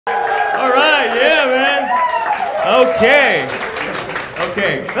OK，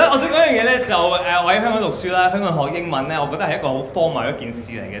 我想講一樣嘢咧，就我喺香港讀書啦，香港學英文咧，我覺得係一個好荒謬一件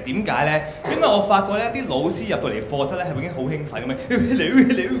事嚟嘅。點解咧？因為我發覺咧，啲老師入到嚟課室咧係已經好興奮咁樣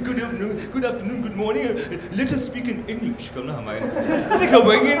 ，Hello，good afternoon，good morning，let us speak in English 咁啦，係咪？即係佢永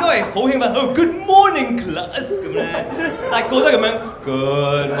遠都係好興奮 ，good morning class 咁咧，但係個都係咁樣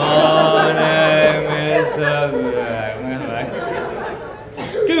 ，good morning，Mr. 咁樣係咪？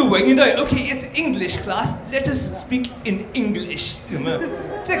跟住永遠都係 OK，it's English class，let us speak in English 咁樣，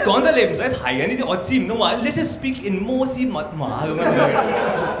即係講真，你唔使提嘅呢啲，我知唔到話 let us speak in 摩斯密碼咁樣，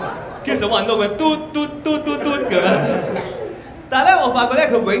跟住就揾到佢嘟咁樣。但係咧，我發覺咧，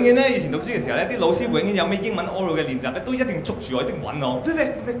佢永遠咧，以前讀書嘅時候咧，啲老師永遠有咩英文 oral 嘅練習咧，都一定捉住我，一定揾我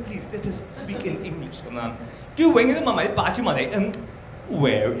Vivek please let us speak in English 咁樣，跟住永遠都問埋啲8千問題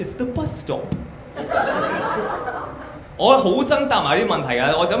，where is the bus stop？ 我好憎答埋啲問題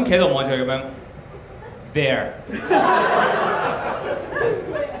㗎，我就咁企喺度望住佢咁樣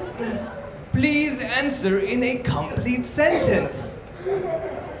 ，there。Please answer in a complete sentence.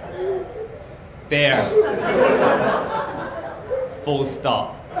 There. Full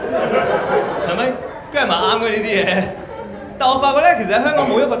stop. 係咪？跟住咪啱嘅呢啲嘢。但我發覺咧，其實喺香港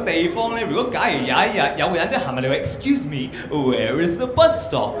冇一個地方咧，如果假如有一日有個人即係行埋嚟話 ，Excuse me, where is the bus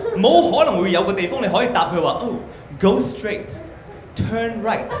stop？ 冇可能會有個地方你可以答佢話 ，Go straight, turn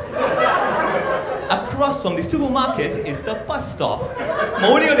right. Across from the supermarket is the bus stop.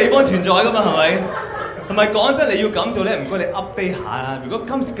 冇呢個地方存在㗎嘛，係咪？同埋講真，你要咁做咧，唔該你 update 下啦。如果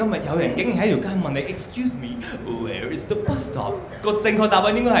今時今日有人竟然喺條街問你 ，Excuse me, where is the bus stop？ 個正確答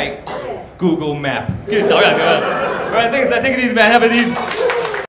案應該係 Google Map，跟住走人㗎啦。Alright, thanks. Take it easy, man. Have a seat.